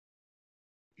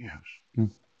Yes.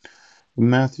 Mm.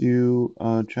 Matthew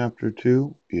chapter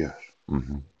 2? Yes.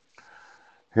 hmm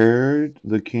Herod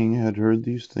the king had heard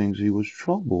these things. He was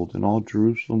troubled, and all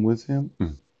Jerusalem with him.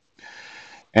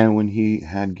 And when he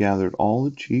had gathered all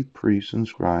the chief priests and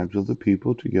scribes of the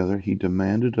people together, he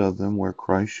demanded of them where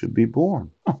Christ should be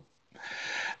born.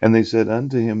 And they said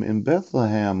unto him, In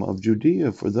Bethlehem of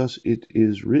Judea, for thus it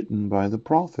is written by the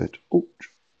prophet. Oh,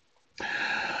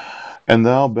 and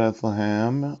thou,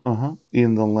 Bethlehem,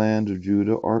 in the land of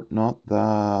Judah, art not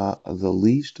thou the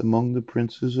least among the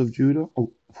princes of Judah?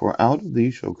 Oh, for out of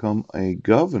thee shall come a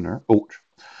governor,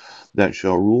 that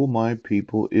shall rule my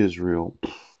people Israel.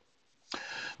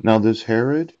 Now this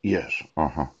Herod, yes,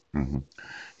 hmm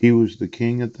he was the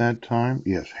king at that time.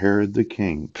 Yes, Herod the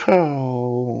king.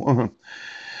 Pow!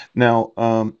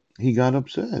 Now, he got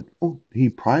upset. Oh, he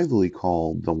privately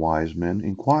called the wise men,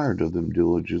 inquired of them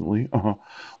diligently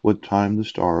what time the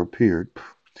star appeared,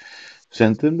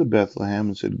 sent them to Bethlehem,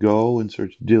 and said, Go and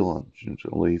search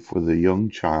diligently for the young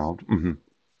child.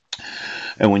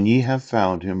 And when ye have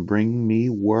found him, bring me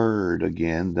word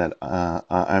again that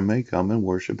I may come and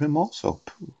worship him also.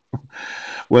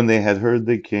 When they had heard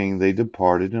the king, they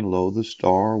departed, and lo, the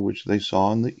star which they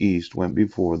saw in the east went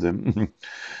before them,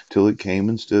 till it came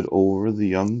and stood over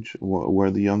the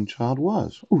where the young child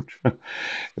was.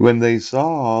 When they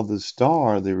saw the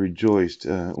star, they rejoiced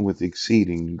with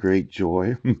exceeding great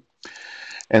joy.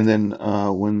 And then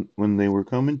when they were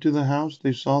coming to the house,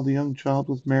 they saw the young child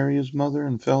with Mary his mother,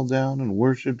 and fell down and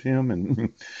worshipped him.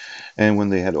 And and when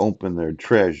they had opened their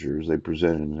treasures, they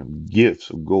presented him gifts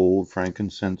of gold,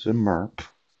 frankincense, and myrrh.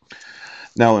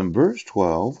 Now in verse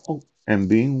 12, and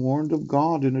being warned of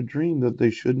God in a dream that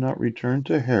they should not return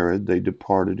to Herod, they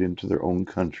departed into their own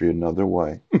country another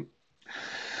way.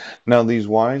 Now these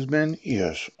wise men,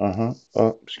 yes,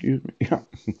 excuse me, yeah,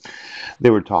 they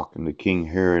were talking to King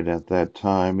Herod at that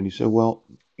time, and he said, "Well,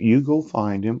 you go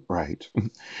find him, right?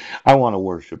 I want to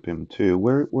worship him too.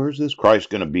 Where's this Christ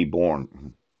going to be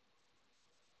born?"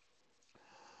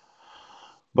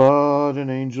 But an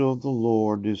angel of the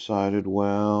Lord decided,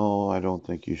 well, I don't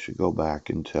think you should go back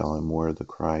and tell him where the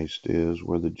Christ is,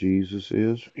 where the Jesus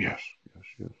is. Yes, yes,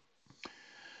 yes.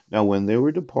 Now, when they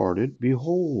were departed,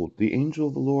 behold, the angel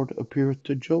of the Lord appeareth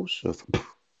to Joseph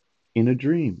in a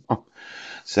dream,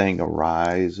 saying,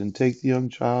 Arise and take the young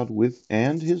child with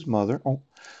and his mother,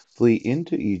 flee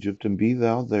into Egypt, and be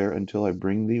thou there until I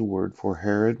bring thee word, for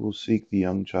Herod will seek the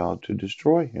young child to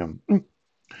destroy him.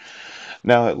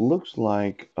 Now, it looks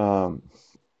like God,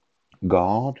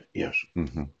 yes,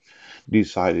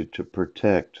 decided to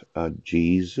protect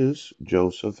Jesus,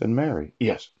 Joseph, and Mary.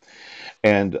 Yes.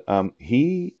 And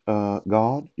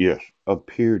God, yes,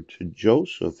 appeared to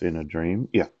Joseph in a dream.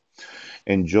 Yeah.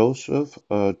 And Joseph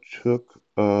took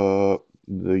the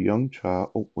young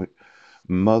child,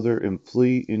 mother, and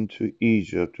flee into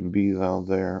Egypt, and be thou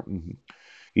there.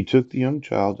 He took the young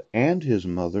child and his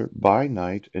mother by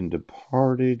night and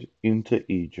departed into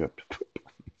Egypt.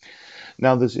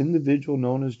 Now, this individual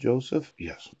known as Joseph,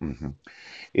 yes,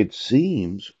 it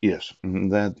seems, yes,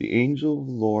 that the angel of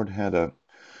the Lord had a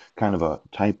kind of a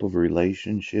type of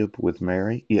relationship with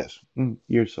Mary. Yes,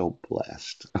 you're so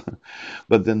blessed.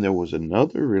 But then there was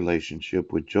another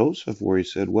relationship with Joseph where he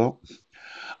said, Well,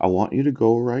 I want you to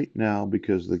go right now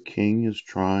because the king is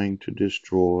trying to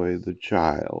destroy the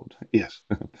child. Yes.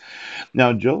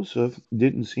 Now, Joseph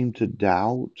didn't seem to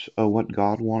doubt what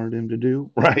God wanted him to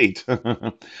do. Right.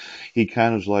 He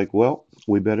kind of was like, Well,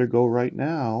 we better go right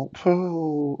now.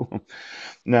 Oh.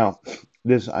 Now,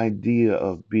 this idea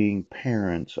of being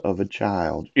parents of a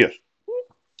child, yes,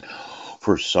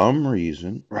 for some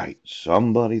reason, right,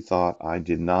 somebody thought I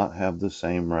did not have the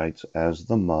same rights as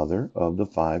the mother of the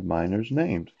five minors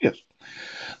named. Yes,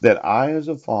 that I, as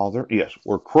a father, yes,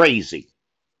 were crazy.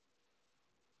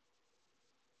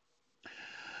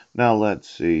 Now, let's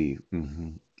see.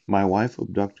 My wife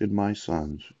abducted my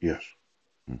sons. Yes.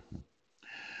 Mhm.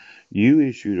 You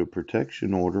issued a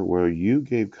protection order where you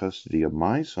gave custody of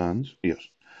my sons. Yes.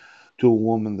 To a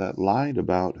woman that lied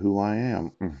about who I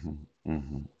am.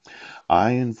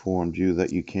 I informed you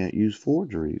that you can't use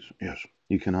forgeries. Yes.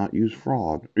 You cannot use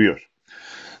fraud. Yes.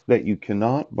 That you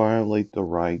cannot violate the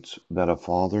rights that a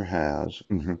father has.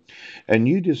 And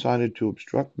you decided to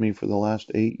obstruct me for the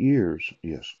last 8 years.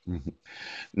 Yes.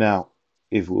 Now,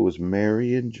 if it was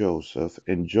Mary and Joseph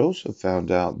found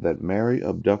out that Mary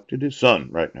abducted his son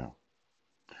right now,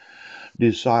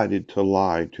 decided to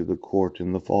lie to the court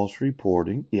in the false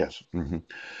reporting, yes,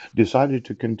 decided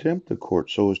to contempt the court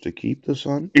so as to keep the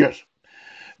son, yes.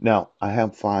 Now, I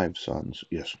have five sons,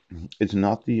 yes. It's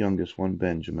not the youngest one,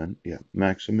 Benjamin, yeah.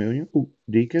 Maximilian,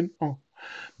 deacon,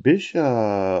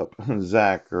 Bishop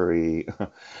Zachary.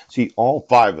 See, all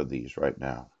five of these right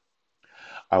now.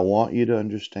 I want you to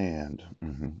understand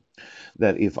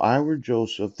that if I were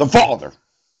Joseph, the father,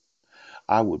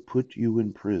 I would put you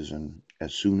in prison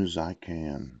as soon as I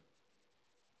can.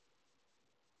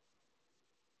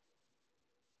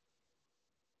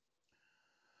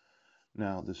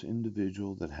 Now, this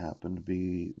individual that happened to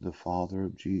be the father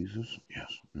of Jesus,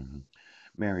 yes,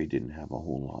 Mary didn't have a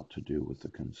whole lot to do with the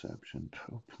conception.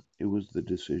 It was the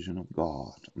decision of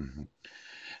God.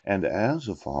 And as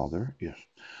a father, yes,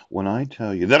 when I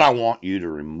tell you that I want you to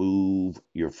remove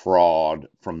your fraud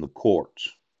from the courts,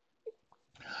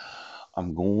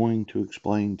 I'm going to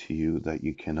explain to you that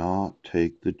you cannot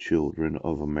take the children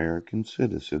of American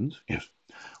citizens, yes,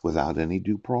 without any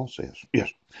due process.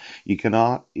 Yes, you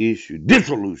cannot issue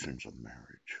dissolutions of marriage.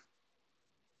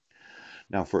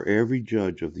 Now, for every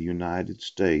judge of the United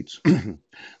States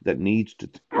that needs to